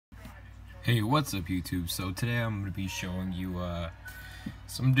Hey, what's up YouTube? So today I'm going to be showing you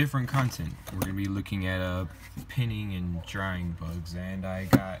some different content. We're going to be looking at pinning and drying bugs, and I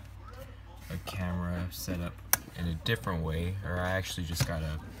got a camera set up in a different way, or I actually just got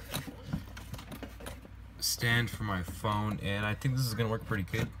a stand for my phone, and I think this is going to work pretty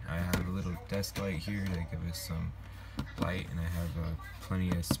good. I have a little desk light here to give us some light, and I have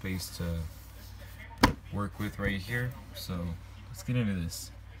plenty of space to work with right here. So let's get into this.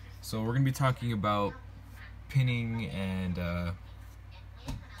 So we're going to be talking about pinning and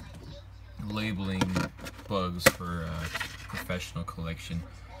labeling bugs for professional collection.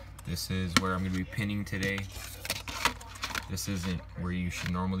 This is where I'm going to be pinning today. This isn't where you should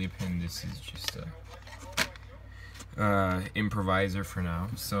normally pin. This is just a improviser for now.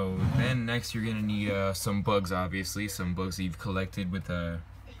 So then next you're going to need some bugs, obviously. Some bugs that you've collected with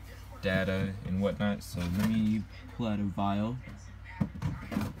data and whatnot. So let me pull out a vial.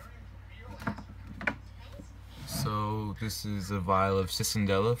 So this is a vial of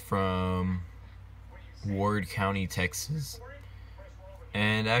cicindela from Ward County, Texas.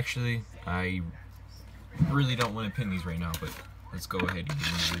 And actually, I really don't want to pin these right now, but let's go ahead and get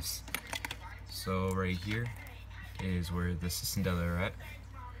into this. So right here is where the cicindela are at.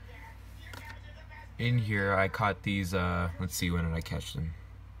 In here, I caught these, let's see, when did I catch them?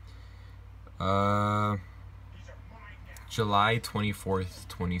 July 24th,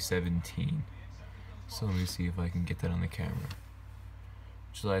 2017. So let me see if I can get that on the camera.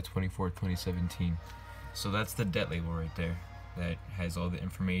 July 24th, 2017. So that's the debt label right there. That has all the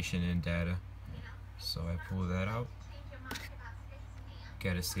information and data. So I pull that out.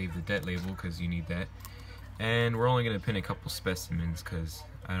 Gotta save the debt label because you need that. And we're only gonna pin a couple specimens because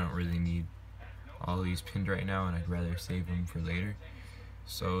I don't really need all these pinned right now, and I'd rather save them for later.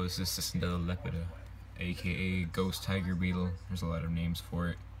 So this is cicindela lepida, aka ghost tiger beetle. There's a lot of names for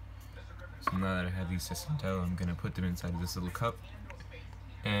it. So now that I have these cicindela, I'm gonna put them inside of this little cup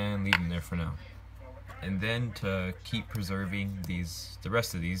and leave them there for now. And then to keep preserving the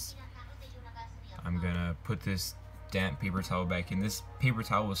rest of these, I'm gonna put this damp paper towel back in. This paper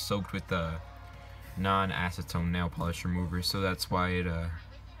towel was soaked with the non-acetone nail polish remover, so that's why it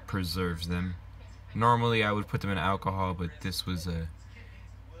preserves them. Normally I would put them in alcohol, but this was a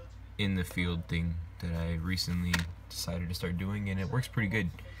in the field thing that I recently decided to start doing, and it works pretty good.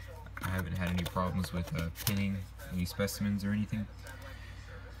 I haven't had any problems with pinning any specimens or anything.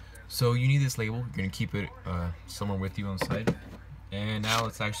 So you need this label. You're going to keep it somewhere with you on the side. And now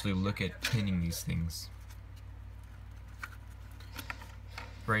let's actually look at pinning these things.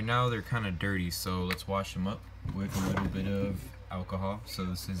 Right now they're kind of dirty, so let's wash them up with a little bit of alcohol. So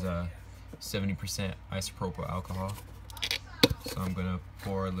this is 70% isopropyl alcohol. So I'm going to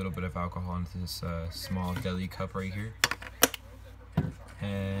pour a little bit of alcohol into this small deli cup right here.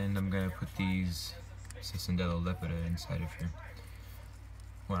 And I'm gonna put these cicindela lepida inside of here.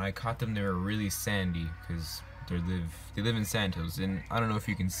 When I caught them, they were really sandy because they live in sand hills, and I don't know if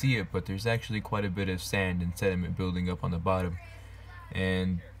you can see it, but there's actually quite a bit of sand and sediment building up on the bottom.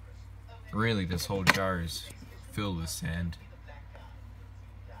 And really, this whole jar is filled with sand.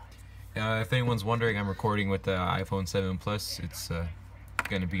 If anyone's wondering, I'm recording with the iPhone 7 Plus. It's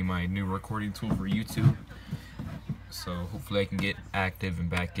gonna be my new recording tool for YouTube. So hopefully I can get active and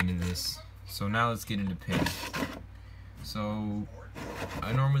back into this. So now let's get into pins. So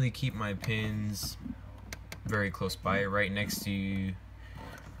I normally keep my pins very close by, right next to you.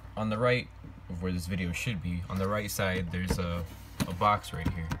 On the right of where this video should be, on the right side there's a box right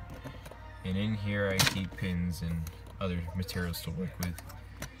here. And in here I keep pins and other materials to work with.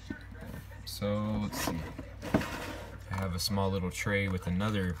 So let's see. I have a small little tray with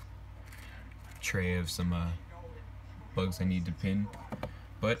another tray of some bugs I need to pin,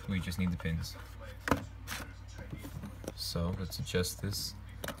 but we just need the pins. So let's adjust this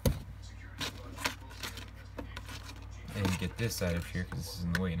and get this out of here because this is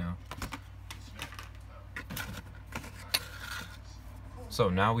in the way now. So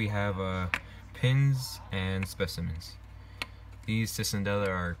now we have pins and specimens. These cicindela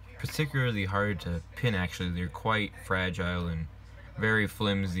are particularly hard to pin. Actually, they're quite fragile and very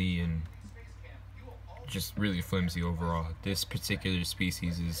flimsy, and just really flimsy overall. This particular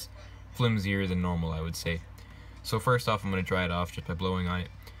species is flimsier than normal, I would say. So first off, I'm going to dry it off just by blowing on it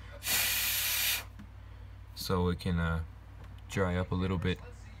so it can dry up a little bit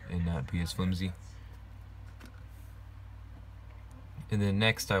and not be as flimsy. And then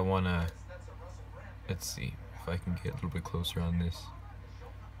next I want to, let's see if I can get a little bit closer on this.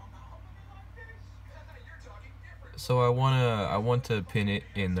 So I want to pin it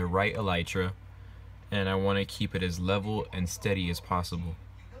in the right elytra, and I want to keep it as level and steady as possible.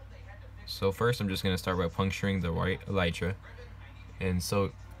 So first I'm just going to start by puncturing the white elytra. And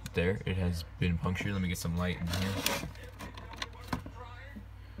so there, it has been punctured. Let me get some light in here.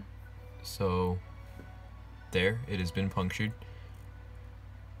 So there, it has been punctured.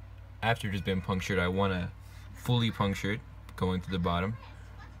 After it has been punctured, I want to fully puncture it, going to the bottom.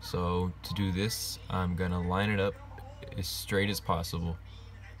 So to do this, I'm going to line it up as straight as possible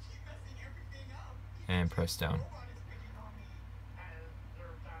and press down.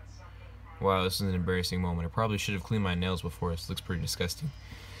 Wow, this is an embarrassing moment. I probably should have cleaned my nails before. This looks pretty disgusting.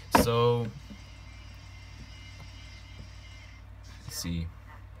 So, let's see.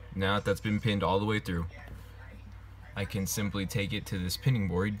 Now that that's been pinned all the way through, I can simply take it to this pinning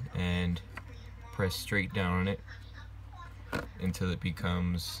board and press straight down on it until it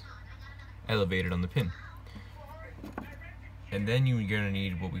becomes elevated on the pin. And then you're going to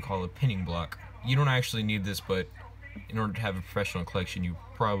need what we call a pinning block. You don't actually need this, but in order to have a professional collection, you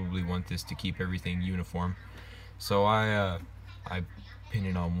probably want this to keep everything uniform. So I pin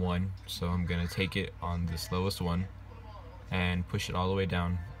it on one, so I'm going to take it on this lowest one and push it all the way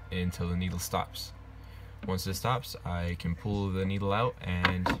down until the needle stops. Once it stops, I can pull the needle out,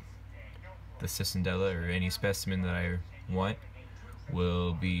 and the cicindela, or any specimen that I want,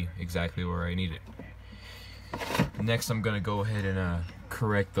 will be exactly where I need it. Next, I'm going to go ahead and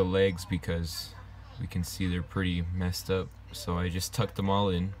correct the legs, because we can see they're pretty messed up. So I just tucked them all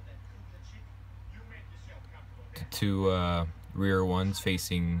in. The two rear ones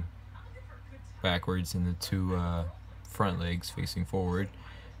facing backwards, and the two front legs facing forward,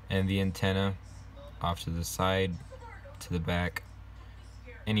 and the antenna off to the side, to the back,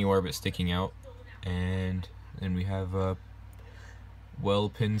 anywhere but sticking out. And then we have a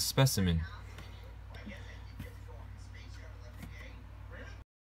well-pinned specimen.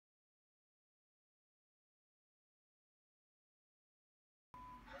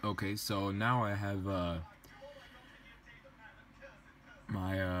 Okay, so now I have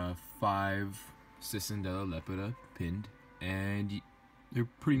my 5 cicindela lepida pinned, and they're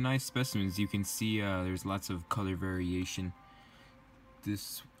pretty nice specimens. You can see there's lots of color variation.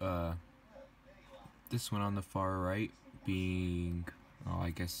 This one on the far right being, oh,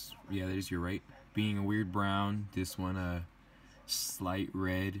 I guess, yeah, there's your right, being a weird brown. This one a slight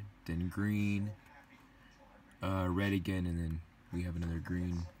red, then green, red again, and then we have another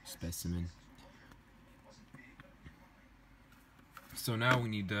green specimen. So now we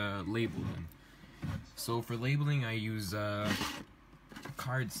need to label them. So for labeling, I use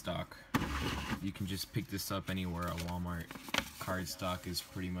cardstock. You can just pick this up anywhere at Walmart. Cardstock is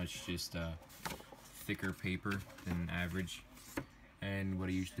pretty much just thicker paper than average. And what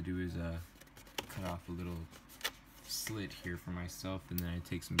I usually do is cut off a little slit here for myself, and then I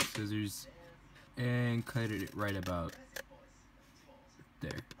take some scissors and cut it right about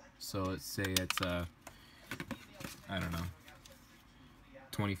there. So let's say it's I don't know,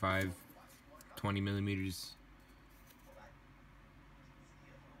 20 millimeters,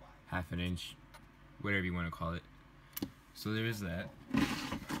 half an inch, whatever you want to call it. So there is that.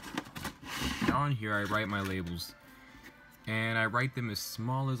 Now on here I write my labels, and I write them as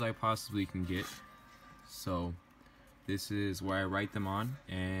small as I possibly can get. So this is where I write them on,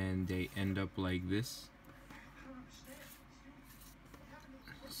 and they end up like this.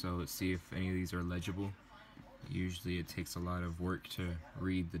 So let's see if any of these are legible. Usually it takes a lot of work to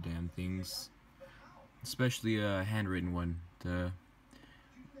read the damn things, especially a handwritten one. The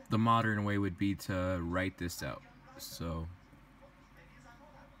modern way would be to write this out. So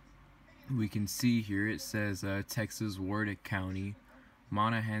we can see here it says Texas Wardick County,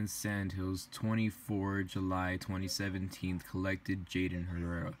 Monaghan Sandhills, 24 July 2017, collected Jaden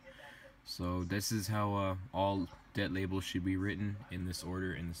Herrera. So this is how all debt labels should be written, in this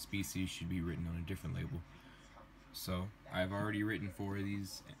order, and the species should be written on a different label. So I've already written 4 of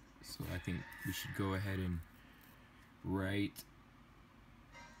these, so I think we should go ahead and write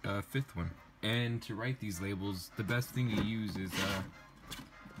a 5th one. And to write these labels, the best thing to use is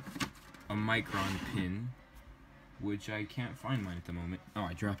a micron pin, which I can't find mine at the moment. Oh,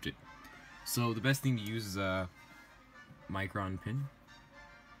 I dropped it. So the best thing to use is a micron pin.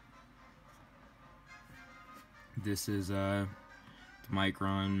 This is the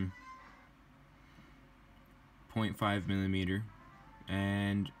micron 0.5 millimeter,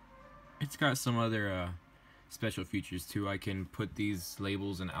 and it's got some other special features too. I can put these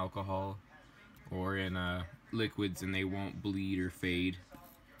labels in alcohol or in liquids, and they won't bleed or fade.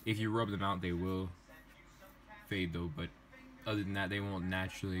 If you rub them out, they will fade though, but other than that, they won't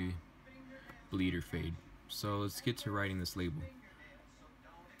naturally bleed or fade. So let's get to writing this label.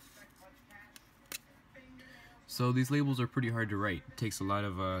 So these labels are pretty hard to write. It takes a lot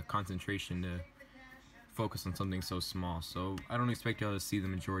of concentration to focus on something so small. So I don't expect y'all to see the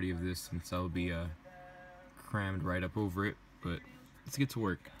majority of this since I'll be crammed right up over it. But let's get to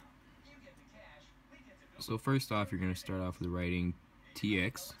work. So first off, you're going to start off with writing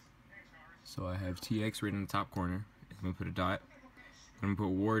TX. So I have TX right in the top corner. I'm going to put a dot. I'm going to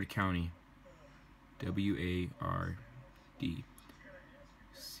put Ward County. W-A-R-D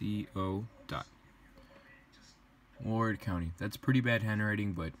C-O dot. Ward County. That's pretty bad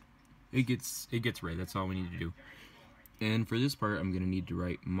handwriting, but it gets right. That's all we need to do. And for this part, I'm going to need to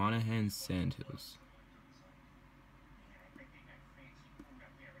write Monaghan Sandhills.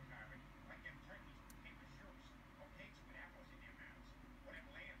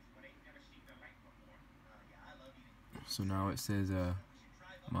 So now it says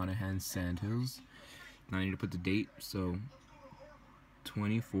Monaghan Sandhills. Now I need to put the date, so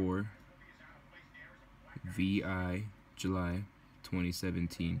 24 VI July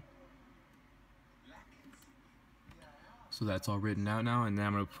 2017. So that's all written out now, and then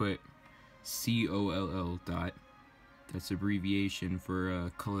I'm going to put COLL dot. That's abbreviation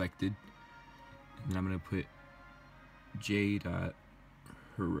for collected. And then I'm going to put J dot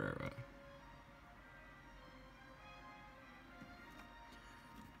Herrera.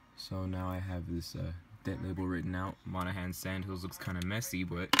 So now I have this debt label written out. Monaghan Sandhills looks kind of messy,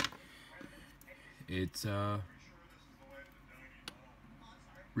 but it's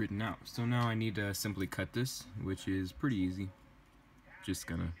written out. So now I need to simply cut this, which is pretty easy. Just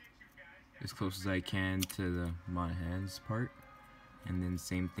gonna as close as I can to the Monaghan's part, and then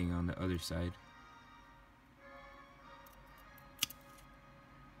same thing on the other side.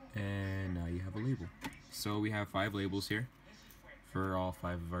 And now you have a label. So we have 5 labels here for all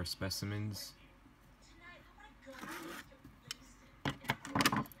 5 of our specimens.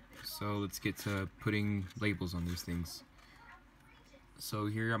 So let's get to putting labels on these things. So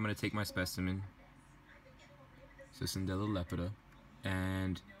here I'm going to take my specimen, Cicindela lepida,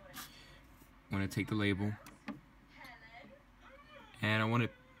 and I'm going to take the label, and I want to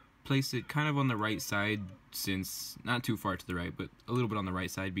place it kind of on the right side, since not too far to the right, but a little bit on the right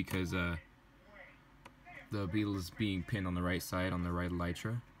side, because the beetle is being pinned on the right side, on the right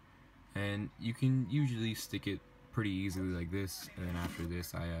elytra. And you can usually stick it pretty easily like this, and then after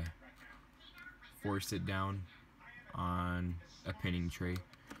this I force it down on a pinning tray.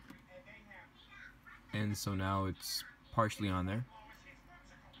 And so now it's partially on there,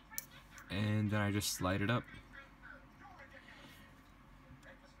 and then I just slide it up.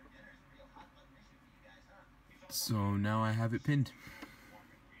 So now I have it pinned.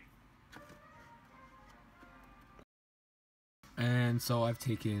 And so I've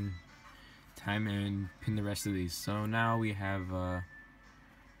taken time and pinned the rest of these. So now we have a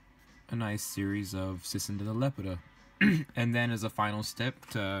nice series of Cicindela lepida. And then as a final step,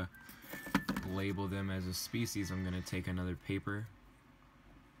 to label them as a species, I'm going to take another paper,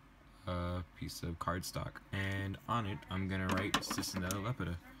 a piece of cardstock, and on it I'm going to write Cicindela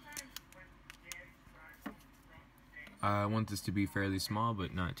lepida. I want this to be fairly small,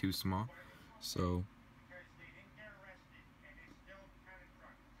 but not too small. So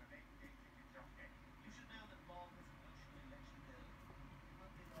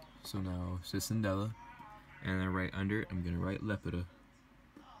now Cicindela, and then right under it I'm going to write lepida.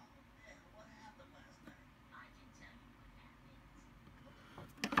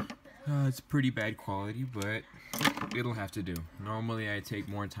 It's pretty bad quality, but it'll have to do. Normally I take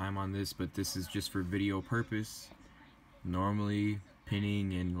more time on this, but this is just for video purpose. Normally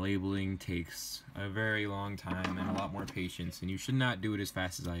pinning and labeling takes a very long time and a lot more patience, and you should not do it as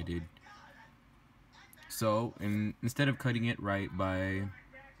fast as I did. So instead of cutting it right by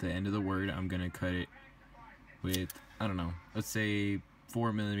the end of the word, I'm gonna cut it with, I don't know, let's say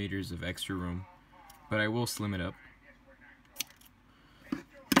 4 millimeters of extra room, but I will slim it up.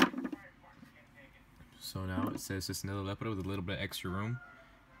 So now it says Cicindela lepida with a little bit of extra room.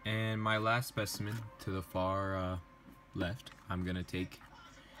 And my last specimen to the far left, I'm gonna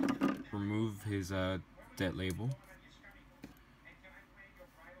remove his debt label,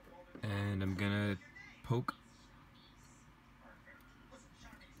 and I'm gonna poke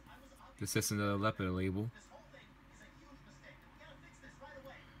the Cicindela lepida label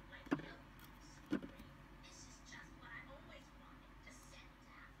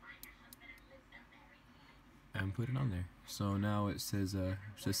and put it on there. So now it says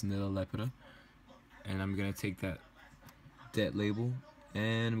Cicindela lepida, and I'm gonna take that debt label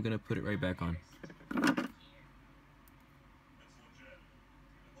and I'm gonna put it right back on.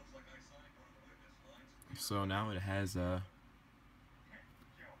 So now it has a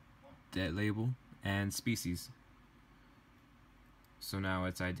debt label and species. So now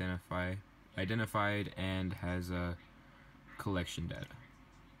it's identified and has collection data.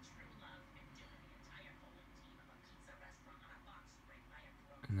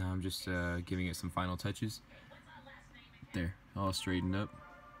 Now I'm just giving it some final touches. There, all straightened up.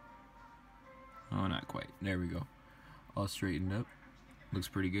 Oh, not quite. There we go. All straightened up. Looks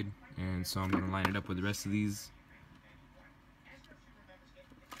pretty good. And so I'm going to line it up with the rest of these.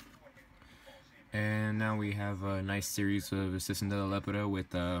 And now we have a nice series of cicindela lepida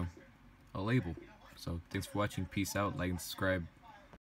with a label. So thanks for watching. Peace out. Like and subscribe.